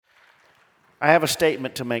I have a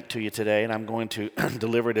statement to make to you today, and I'm going to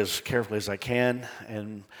deliver it as carefully as I can.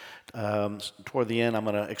 And toward the end, I'm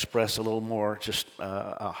going to express a little more just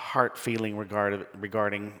a heart feeling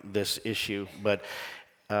regarding this issue. But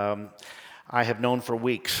I have known for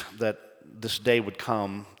weeks that this day would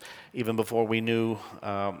come, even before we knew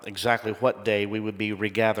exactly what day we would be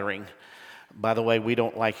regathering. By the way, we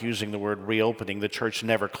don't like using the word reopening. The church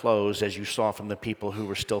never closed, as you saw from the people who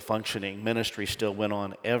were still functioning. Ministry still went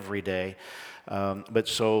on every day,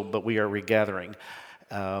 but we are regathering.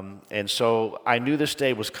 And so I knew this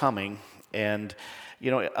day was coming, and,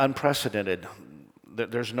 unprecedented.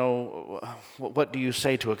 There's no, what do you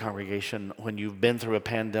say to a congregation when you've been through a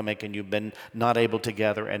pandemic and you've been not able to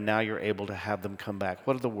gather and now you're able to have them come back?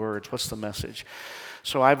 What are the words? What's the message?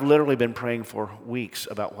 So I've literally been praying for weeks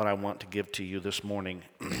about what I want to give to you this morning.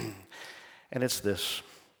 And it's this.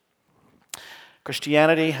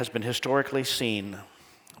 Christianity has been historically seen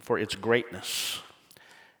for its greatness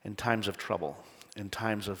in times of trouble, in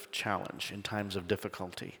times of challenge, in times of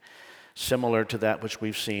difficulty, similar to that which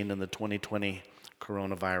we've seen in the 2020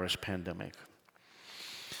 coronavirus pandemic.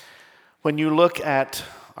 When you look at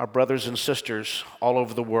our brothers and sisters all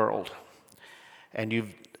over the world, and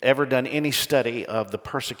you've ever done any study of the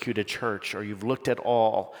persecuted church, or you've looked at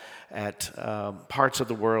all at parts of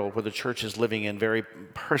the world where the church is living in very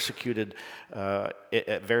persecuted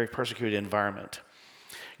environment,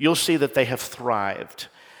 you'll see that they have thrived,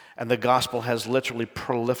 and the gospel has literally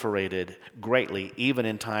proliferated greatly, even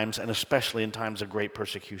in times, and especially in times of great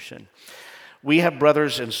persecution. We have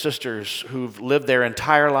brothers and sisters who've lived their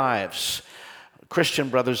entire lives, Christian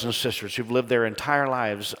brothers and sisters who've lived their entire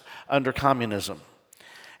lives under communism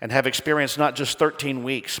and have experienced not just 13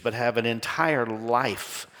 weeks, but have an entire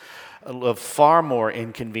life of far more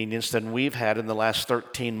inconvenience than we've had in the last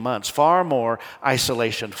 13 months, far more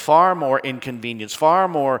isolation, far more inconvenience, far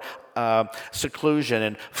more seclusion,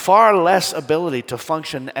 and far less ability to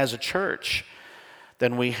function as a church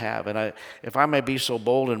than we have. And if I may be so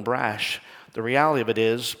bold and brash, the reality of it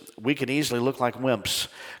is we can easily look like wimps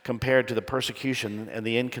compared to the persecution and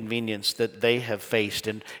the inconvenience that they have faced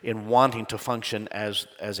in wanting to function as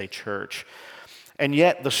a church. And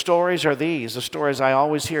yet the stories are these, the stories I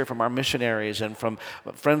always hear from our missionaries and from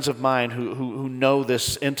friends of mine who know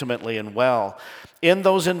this intimately and well. In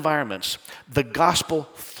those environments, the gospel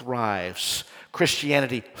thrives.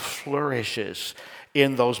 Christianity flourishes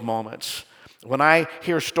in those moments. When I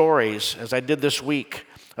hear stories, as I did this week,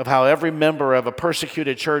 of how every member of a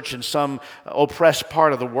persecuted church in some oppressed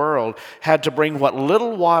part of the world had to bring what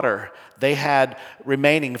little water they had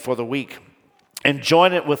remaining for the week and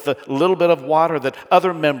join it with the little bit of water that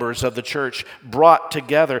other members of the church brought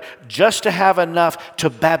together just to have enough to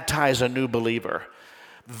baptize a new believer.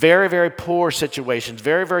 Very, very poor situations,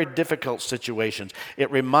 very, very difficult situations. It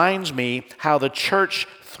reminds me how the church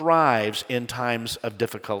thrives in times of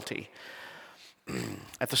difficulty.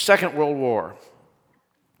 At the Second World War,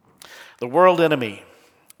 the world enemy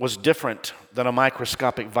was different than a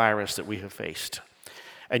microscopic virus that we have faced.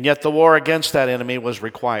 And yet the war against that enemy was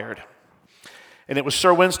required. And it was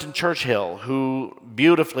Sir Winston Churchill who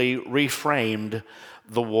beautifully reframed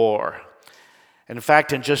the war. And in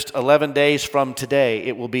fact, in just 11 days from today,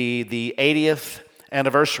 it will be the 80th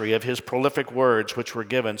anniversary of his prolific words which were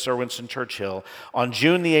given, Sir Winston Churchill, on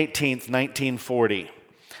June the 18th, 1940,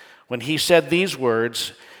 when he said these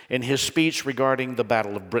words in his speech regarding the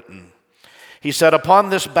Battle of Britain. He said,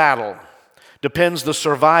 "Upon this battle depends the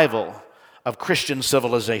survival of Christian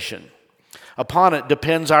civilization. Upon it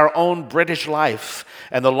depends our own British life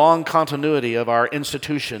and the long continuity of our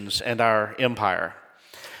institutions and our empire.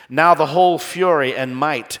 Now the whole fury and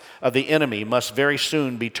might of the enemy must very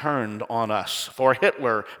soon be turned on us, for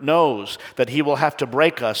Hitler knows that he will have to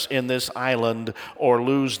break us in this island or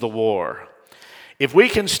lose the war. If we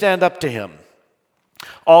can stand up to him,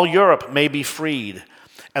 all Europe may be freed,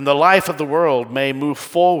 and the life of the world may move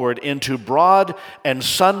forward into broad and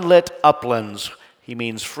sunlit uplands." He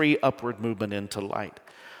means free upward movement into light.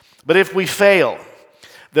 "But if we fail,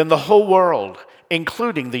 then the whole world,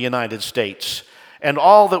 including the United States, and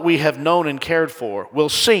all that we have known and cared for, will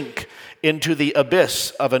sink into the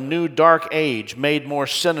abyss of a new dark age made more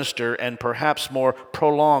sinister and perhaps more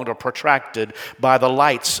prolonged or protracted by the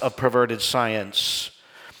lights of perverted science.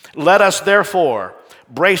 Let us therefore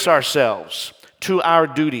brace ourselves to our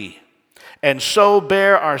duty, and so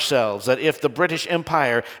bear ourselves that if the British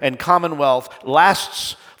Empire and Commonwealth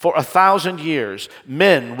lasts for 1,000 years,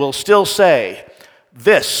 men will still say,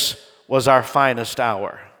 'This was our finest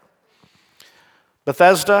hour.'"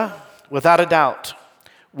 Bethesda, without a doubt,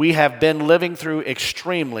 we have been living through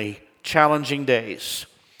extremely challenging days.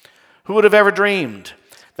 Who would have ever dreamed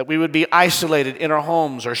that we would be isolated in our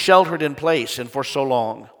homes or sheltered in place and for so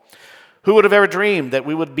long? Who would have ever dreamed that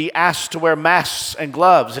we would be asked to wear masks and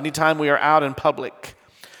gloves anytime we are out in public?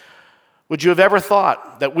 Would you have ever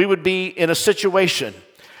thought that we would be in a situation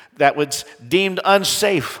that was deemed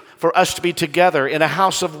unsafe for us to be together in a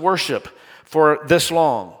house of worship for this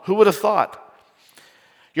long? Who would have thought?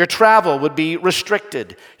 Your travel would be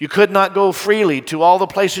restricted. You could not go freely to all the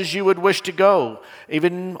places you would wish to go,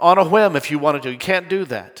 even on a whim if you wanted to. You can't do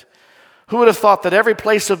that. Who would have thought that every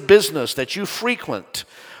place of business that you frequent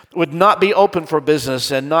would not be open for business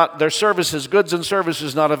and not their services, goods and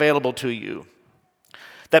services not available to you?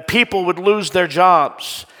 That people would lose their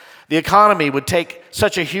jobs. The economy would take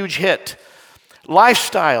such a huge hit.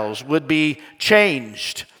 Lifestyles would be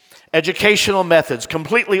changed. Educational methods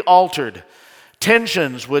completely altered.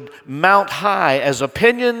 Tensions would mount high as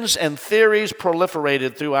opinions and theories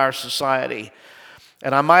proliferated through our society.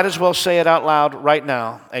 And I might as well say it out loud right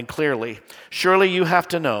now and clearly. Surely you have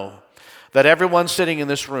to know that everyone sitting in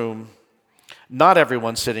this room, not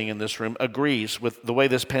everyone sitting in this room agrees with the way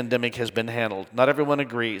this pandemic has been handled. Not everyone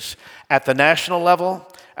agrees at the national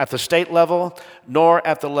level, at the state level, nor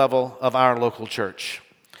at the level of our local church.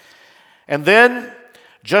 And then,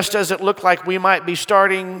 just as it looked like we might be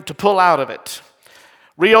starting to pull out of it,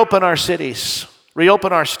 reopen our cities,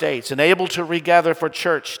 reopen our states, and able to regather for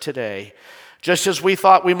church today, just as we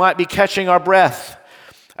thought we might be catching our breath,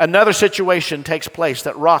 another situation takes place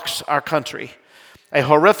that rocks our country. A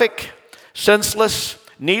horrific, senseless,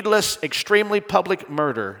 needless, extremely public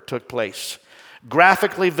murder took place,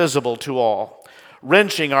 graphically visible to all,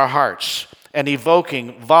 wrenching our hearts and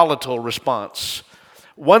evoking volatile response.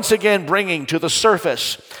 Once again bringing to the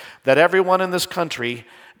surface that everyone in this country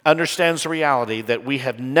understands the reality that we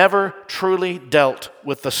have never truly dealt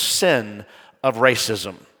with the sin of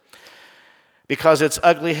racism, because its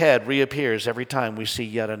ugly head reappears every time we see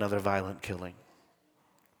yet another violent killing.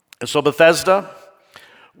 And so Bethesda,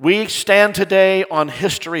 we stand today on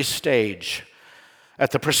history's stage at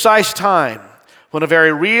the precise time when a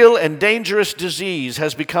very real and dangerous disease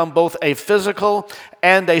has become both a physical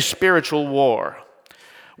and a spiritual war.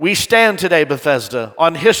 We stand today, Bethesda,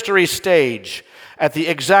 on history's stage at the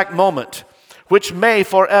exact moment which may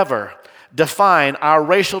forever define our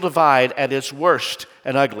racial divide at its worst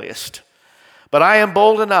and ugliest. But I am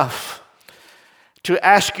bold enough to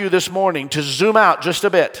ask you this morning to zoom out just a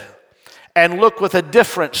bit and look with a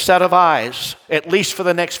different set of eyes, at least for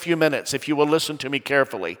the next few minutes, if you will listen to me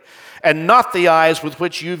carefully, and not the eyes with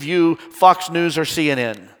which you view Fox News or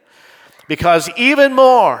CNN. Because even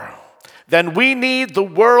more than we need the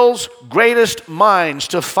world's greatest minds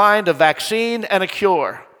to find a vaccine and a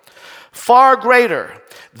cure, far greater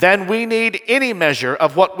than we need any measure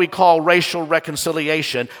of what we call racial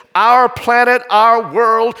reconciliation, our planet, our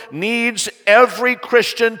world needs every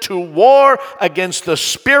Christian to war against the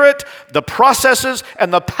spirit, the processes,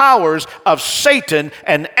 and the powers of Satan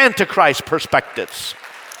and Antichrist perspectives.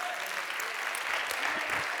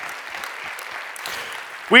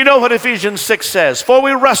 We know what Ephesians 6 says, "For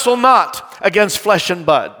we wrestle not against flesh and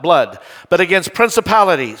blood, but against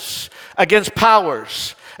principalities, against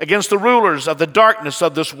powers, against the rulers of the darkness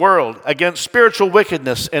of this world, against spiritual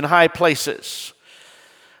wickedness in high places."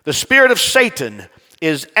 The spirit of Satan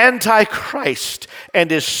is antichrist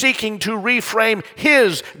and is seeking to reframe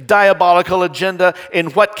his diabolical agenda in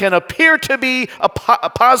what can appear to be a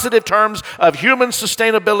positive terms of human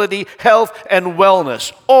sustainability, health, and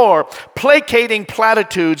wellness, or placating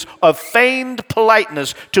platitudes of feigned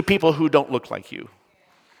politeness to people who don't look like you.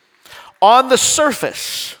 On the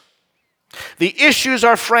surface, the issues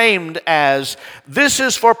are framed as this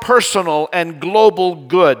is for personal and global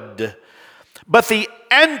good. But the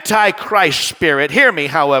Antichrist spirit, hear me,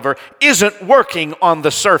 however, isn't working on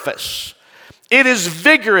the surface. It is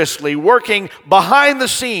vigorously working behind the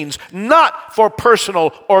scenes, not for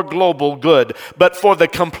personal or global good, but for the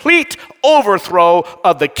complete overthrow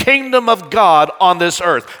of the kingdom of God on this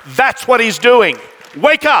earth. That's what he's doing.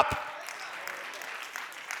 Wake up.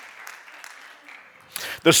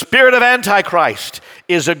 The spirit of Antichrist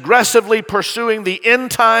is aggressively pursuing the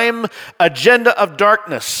end-time agenda of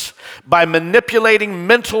darkness by manipulating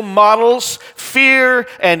mental models, fear,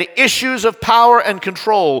 and issues of power and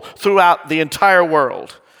control throughout the entire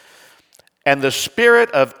world. And the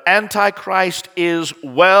spirit of Antichrist is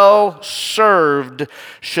well served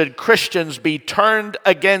should Christians be turned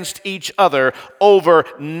against each other over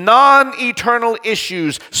non-eternal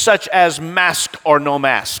issues such as mask or no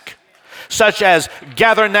mask, such as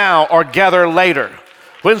gather now or gather later.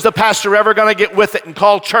 When's the pastor ever going to get with it and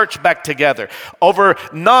call church back together? Over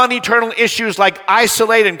non-eternal issues like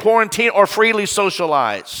isolate and quarantine or freely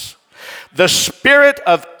socialize. The spirit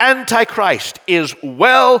of Antichrist is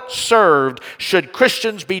well served should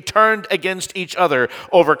Christians be turned against each other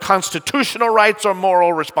over constitutional rights or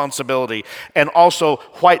moral responsibility, and also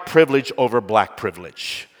white privilege over black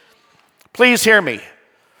privilege. Please hear me.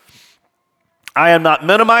 I am not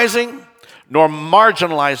minimizing nor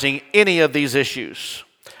marginalizing any of these issues.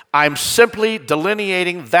 I'm simply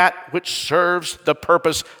delineating that which serves the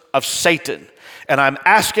purpose of Satan. And I'm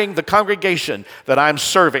asking the congregation that I'm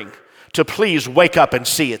serving to please wake up and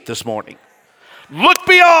see it this morning. Look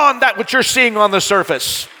beyond that which you're seeing on the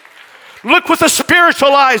surface. Look with the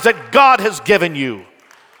spiritual eyes that God has given you.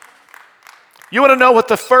 You want to know what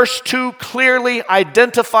the first two clearly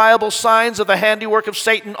identifiable signs of the handiwork of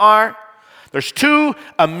Satan are? There's two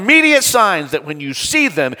immediate signs that when you see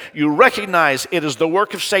them, you recognize it is the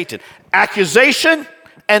work of Satan: accusation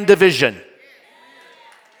and division.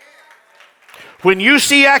 When you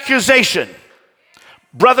see accusation,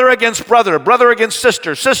 brother against brother, brother against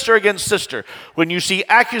sister, sister against sister, when you see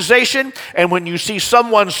accusation and when you see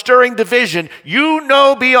someone stirring division, you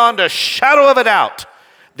know beyond a shadow of a doubt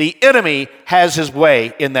the enemy has his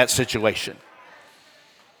way in that situation.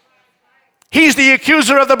 He's the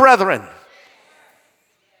accuser of the brethren.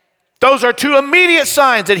 Those are two immediate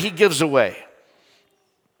signs that he gives away.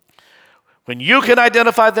 When you can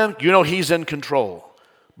identify them, you know he's in control.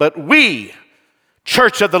 But we,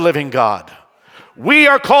 Church of the Living God, we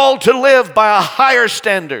are called to live by a higher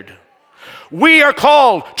standard. We are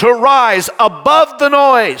called to rise above the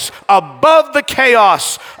noise, above the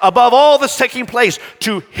chaos, above all that's taking place,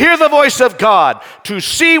 to hear the voice of God, to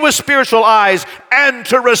see with spiritual eyes, and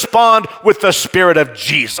to respond with the Spirit of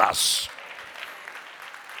Jesus.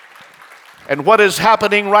 And what is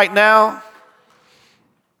happening right now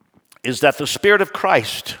is that the Spirit of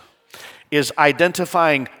Christ is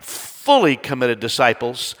identifying fully committed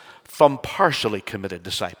disciples from partially committed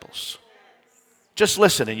disciples. Just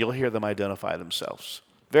listen and you'll hear them identify themselves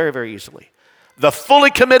very, very easily. The fully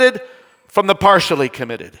committed from the partially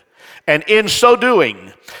committed. And in so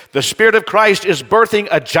doing, the Spirit of Christ is birthing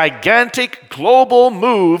a gigantic global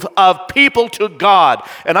move of people to God.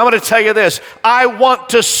 And I'm going to tell you this, I want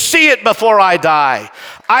to see it before I die.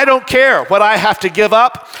 I don't care what I have to give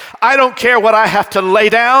up. I don't care what I have to lay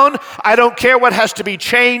down. I don't care what has to be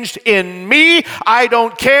changed in me. I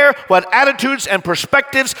don't care what attitudes and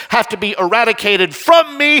perspectives have to be eradicated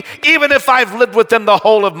from me, even if I've lived with them the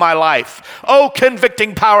whole of my life. Oh,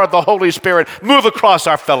 convicting power of the Holy Spirit, move across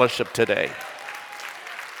our fellowship today.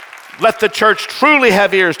 Let the church truly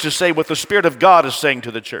have ears to say what the Spirit of God is saying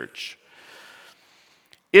to the church.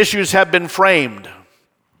 Issues have been framed,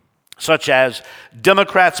 such as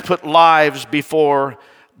Democrats put lives before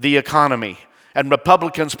the economy, and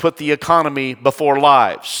Republicans put the economy before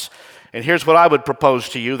lives. And here's what I would propose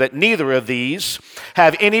to you, that neither of these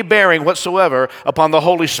have any bearing whatsoever upon the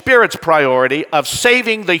Holy Spirit's priority of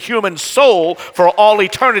saving the human soul for all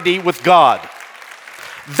eternity with God.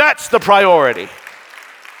 That's the priority.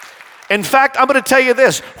 In fact, I'm going to tell you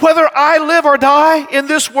this, whether I live or die in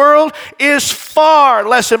this world is far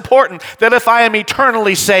less important than if I am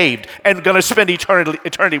eternally saved and going to spend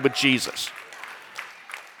eternity with Jesus.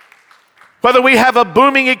 Whether we have a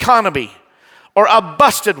booming economy or a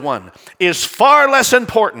busted one is far less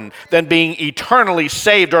important than being eternally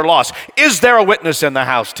saved or lost. Is there a witness in the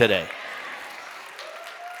house today?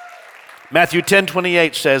 Matthew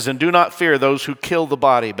 10:28 says, "And do not fear those who kill the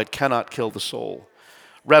body but cannot kill the soul.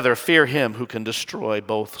 Rather, fear him who can destroy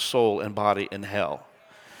both soul and body in hell."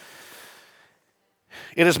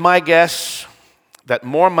 It is my guess that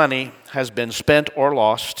more money has been spent or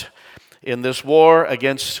lost in this war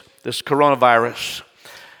against this coronavirus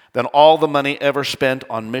than all the money ever spent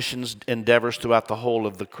on missions endeavors throughout the whole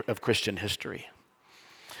of Christian history.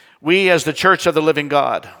 We, as the Church of the Living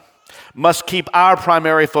God, must keep our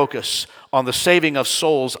primary focus on the saving of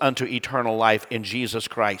souls unto eternal life in Jesus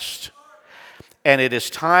Christ. And it is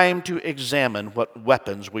time to examine what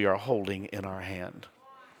weapons we are holding in our hand.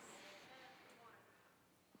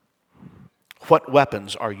 What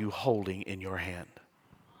weapons are you holding in your hand?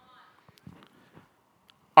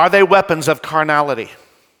 Are they weapons of carnality?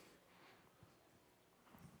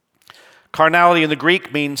 Carnality in the Greek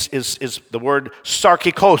is the word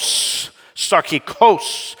sarkikos,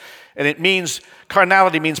 and it means,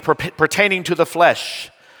 carnality means pertaining to the flesh,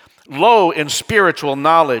 low in spiritual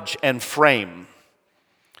knowledge and frame.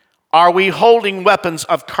 Are we holding weapons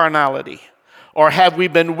of carnality? Or have we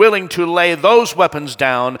been willing to lay those weapons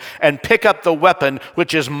down and pick up the weapon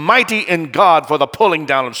which is mighty in God for the pulling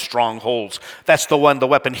down of strongholds? That's the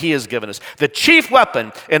weapon He has given us. The chief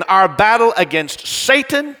weapon in our battle against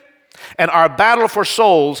Satan And our battle for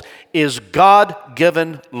souls is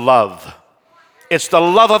God-given love. It's the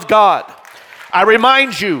love of God. I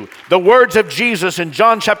remind you the words of Jesus in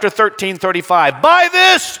John chapter 13:35. By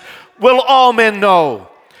this will all men know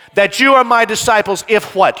that you are my disciples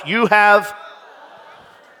if what? You have.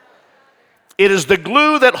 It is the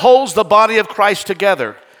glue that holds the body of Christ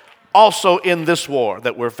together, also in this war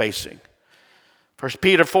that we're facing. 1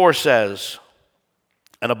 Peter 4 says,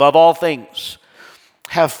 and above all things,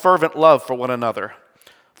 have fervent love for one another,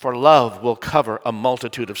 for love will cover a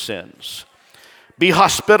multitude of sins. Be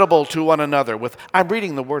hospitable to one another with, I'm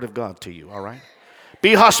reading the word of God to you, all right?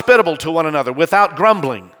 Be hospitable to one another without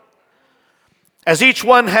grumbling. As each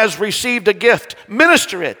one has received a gift,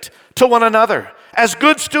 minister it to one another as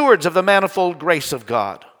good stewards of the manifold grace of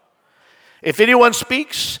God. If anyone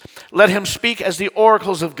speaks, let him speak as the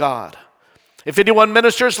oracles of God. If anyone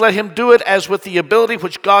ministers, let him do it as with the ability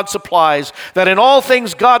which God supplies, that in all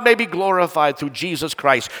things God may be glorified through Jesus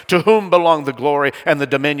Christ, to whom belong the glory and the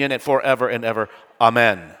dominion forever and ever.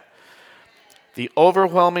 Amen. The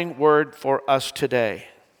overwhelming word for us today,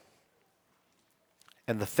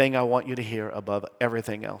 and the thing I want you to hear above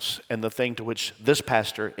everything else, and the thing to which this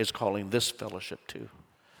pastor is calling this fellowship to,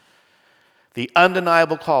 the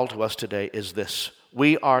undeniable call to us today is this: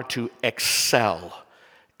 we are to excel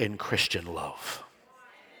in Christian love.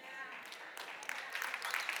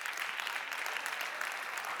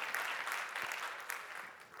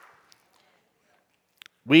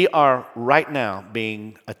 We are right now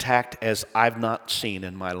being attacked as I've not seen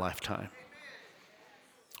in my lifetime.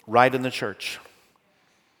 Right in the church.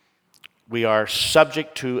 We are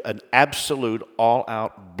subject to an absolute,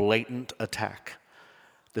 all-out, blatant attack.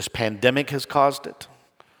 This pandemic has caused it.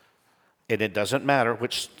 And it doesn't matter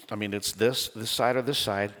which, it's this side or this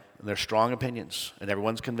side, and there's strong opinions, and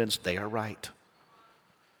everyone's convinced they are right.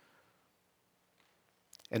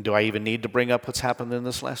 And do I even need to bring up what's happened in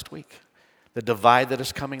this last week? The divide that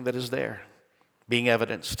is coming, that is there, being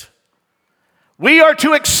evidenced. We are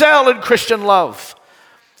to excel in Christian love,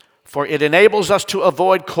 for it enables us to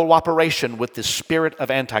avoid cooperation with the spirit of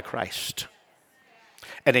Antichrist.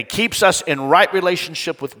 And it keeps us in right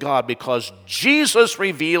relationship with God, because Jesus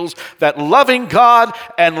reveals that loving God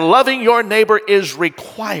and loving your neighbor is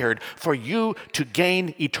required for you to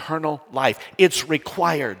gain eternal life. It's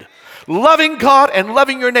required. Loving God and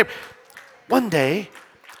loving your neighbor. One day,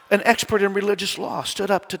 an expert in religious law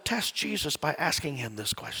stood up to test Jesus by asking him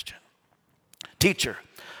this question. Teacher,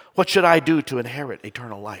 what should I do to inherit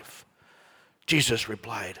eternal life? Jesus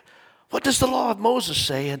replied, what does the law of Moses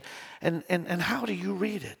say, and how do you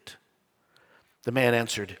read it? The man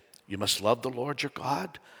answered, you must love the Lord your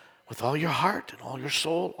God with all your heart and all your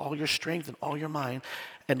soul, all your strength and all your mind,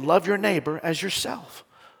 and love your neighbor as yourself.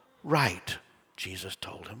 Right, Jesus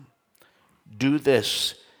told him. Do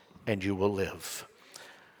this and you will live.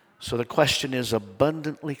 So the question is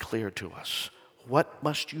abundantly clear to us. What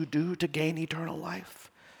must you do to gain eternal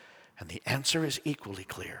life? And the answer is equally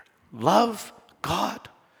clear. Love God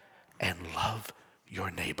and love your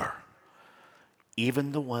neighbor,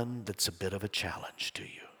 even the one that's a bit of a challenge to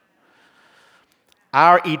you.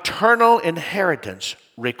 Our eternal inheritance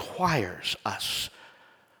requires us,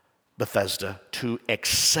 Bethesda, to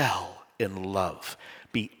excel in love,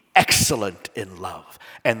 be excellent in love.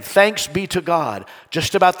 And thanks be to God,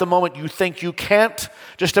 just about the moment you think you can't,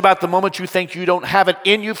 just about the moment you think you don't have it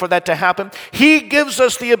in you for that to happen, He gives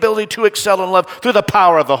us the ability to excel in love through the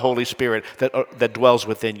power of the Holy Spirit that dwells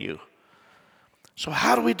within you. So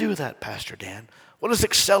how do we do that, Pastor Dan? What does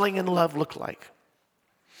excelling in love look like?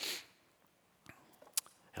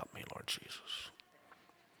 Help me, Lord Jesus.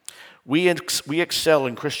 We excel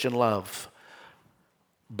in Christian love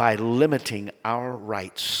by limiting our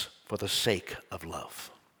rights for the sake of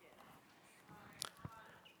love.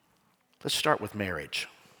 Let's start with marriage.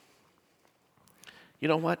 You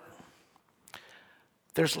know what?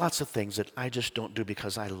 There's lots of things that I just don't do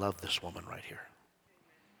because I love this woman right here.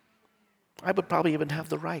 I would probably even have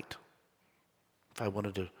the right if I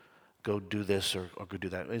wanted to go do this or go do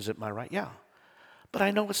that. Is it my right? Yeah. But I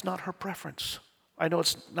know it's not her preference. I know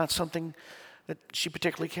it's not something that she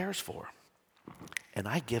particularly cares for. And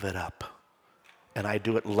I give it up. And I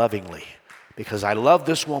do it lovingly because I love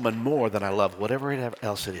this woman more than I love whatever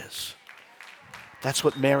else it is. That's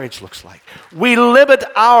what marriage looks like. We limit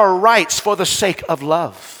our rights for the sake of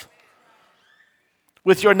love.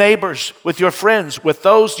 With your neighbors, with your friends, with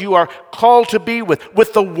those you are called to be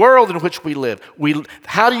with the world in which we live.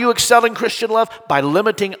 How do you excel in Christian love? By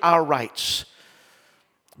limiting our rights.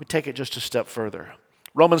 Let me take it just a step further.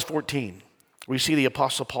 Romans 14, we see the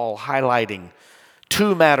Apostle Paul highlighting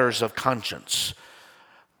two matters of conscience.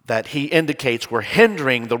 that he indicates were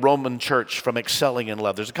hindering the Roman church from excelling in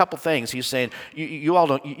love. There's a couple things he's saying, you all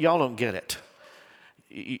don't get it.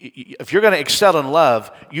 If you're going to excel in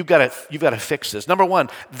love, you've got to fix this. Number one,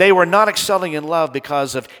 they were not excelling in love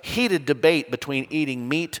because of heated debate between eating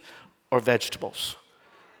meat or vegetables.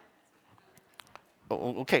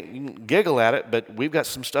 Okay, you can giggle at it, but we've got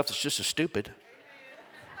some stuff that's just as stupid.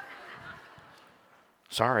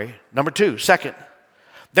 Sorry. Number two, second,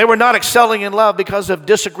 they were not excelling in love because of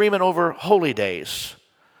disagreement over holy days.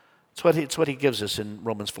 It's what he gives us in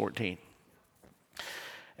Romans 14.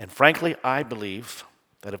 And frankly, I believe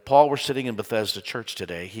that if Paul were sitting in Bethesda Church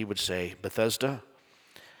today, he would say, Bethesda,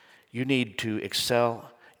 you need to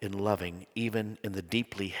excel in loving even in the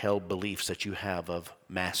deeply held beliefs that you have of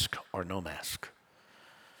mask or no mask,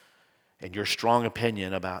 and your strong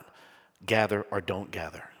opinion about gather or don't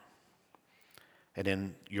gather, and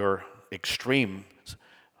in your extreme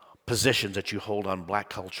positions that you hold on black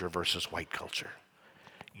culture versus white culture.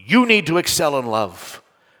 You need to excel in love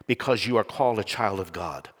because you are called a child of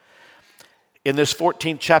God. In this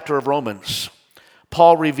 14th chapter of Romans,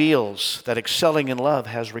 Paul reveals that excelling in love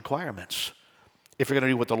has requirements. If you're going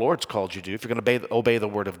to do what the Lord's called you to do, if you're going to obey the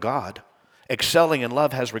word of God, excelling in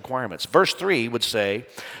love has requirements. Verse 3 would say,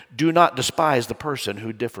 do not despise the person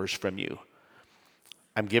who differs from you.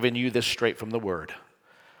 I'm giving you this straight from the word.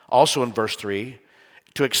 Also in verse 3,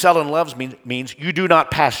 to excel in love means you do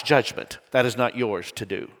not pass judgment. That is not yours to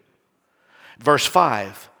do. Verse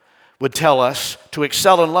 5 would tell us to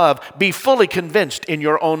excel in love, be fully convinced in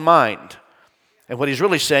your own mind. And what he's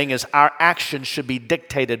really saying is our actions should be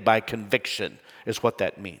dictated by conviction, is what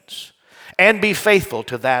that means. And be faithful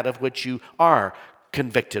to that of which you are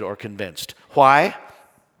convicted or convinced. Why?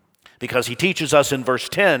 Because he teaches us in verse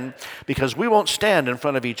 10, because we won't stand in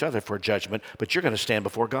front of each other for judgment, but you're going to stand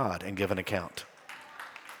before God and give an account.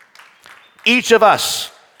 Each of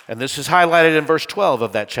us, and this is highlighted in verse 12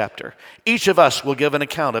 of that chapter, each of us will give an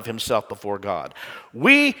account of himself before God.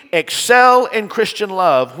 We excel in Christian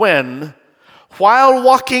love when, while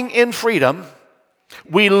walking in freedom,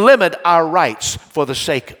 we limit our rights for the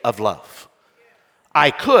sake of love. I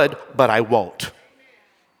could, but I won't.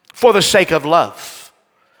 For the sake of love.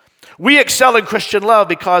 We excel in Christian love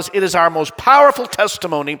because it is our most powerful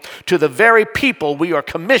testimony to the very people we are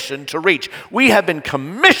commissioned to reach. We have been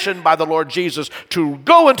commissioned by the Lord Jesus to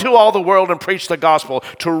go into all the world and preach the gospel,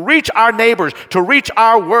 to reach our neighbors, to reach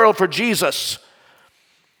our world for Jesus.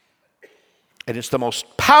 And it's the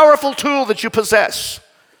most powerful tool that you possess,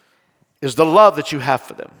 is the love that you have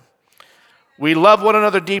for them. We love one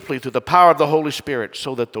another deeply through the power of the Holy Spirit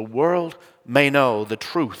so that the world may know the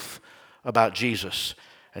truth about Jesus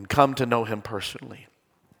and come to know him personally.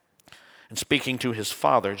 And speaking to his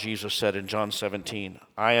Father, Jesus said in John 17,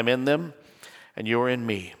 I am in them and you are in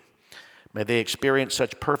me. May they experience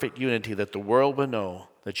such perfect unity that the world will know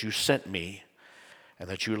that you sent me and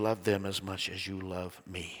that you love them as much as you love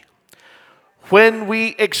me. When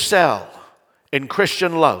we excel in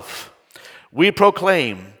Christian love, we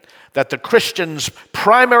proclaim that the Christian's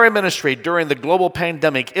primary ministry during the global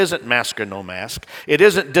pandemic isn't mask or no mask. It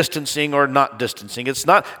isn't distancing or not distancing. It's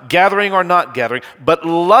not gathering or not gathering, but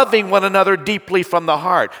loving one another deeply from the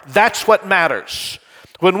heart. That's what matters.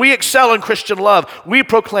 When we excel in Christian love, we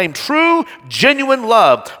proclaim true, genuine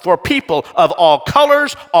love for people of all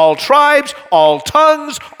colors, all tribes, all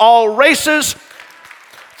tongues, all races.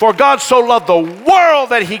 For God so loved the world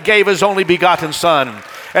that he gave his only begotten Son.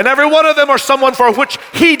 And every one of them are someone for which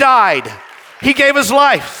he died. He gave his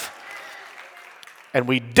life. And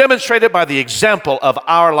we demonstrate it by the example of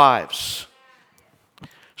our lives.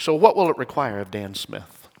 So what will it require of Dan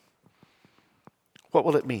Smith? What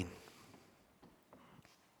will it mean?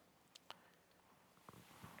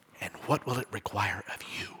 And what will it require of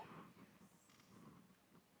you?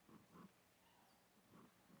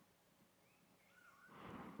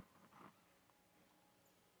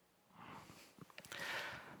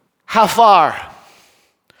 How far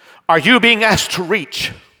are you being asked to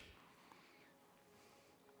reach?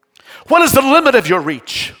 What is the limit of your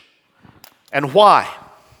reach? And why?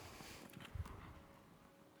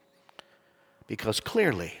 Because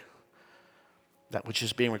clearly, that which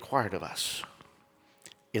is being required of us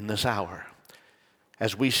in this hour,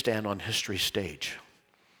 as we stand on history's stage,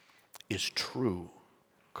 is true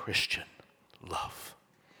Christian love.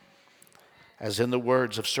 As in the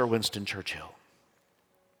words of Sir Winston Churchill,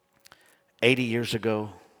 80 years ago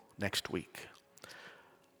next week.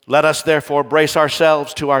 Let us therefore brace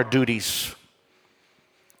ourselves to our duties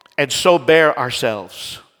and so bear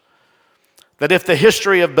ourselves that if the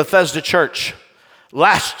history of Bethesda Church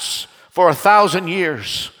lasts for 1,000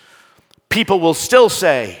 years, people will still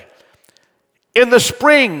say, In the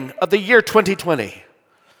spring of the year 2020,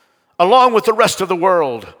 along with the rest of the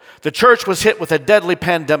world, the church was hit with a deadly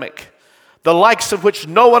pandemic, the likes of which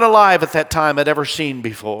no one alive at that time had ever seen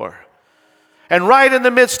before. And right in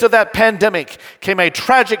the midst of that pandemic came a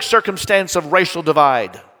tragic circumstance of racial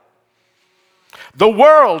divide. The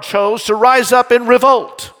world chose to rise up in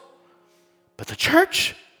revolt. But the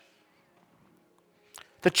church,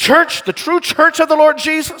 the true church of the Lord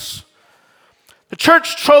Jesus, the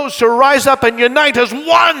church chose to rise up and unite as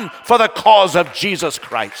one for the cause of Jesus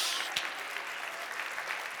Christ.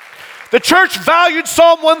 The church valued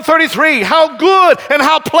Psalm 133, how good and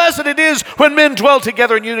how pleasant it is when men dwell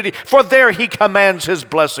together in unity, for there he commands his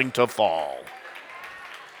blessing to fall.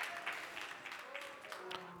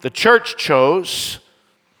 The church chose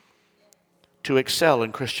to excel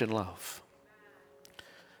in Christian love.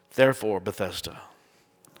 Therefore, Bethesda,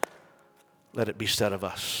 let it be said of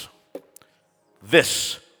us,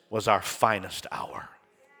 this was our finest hour.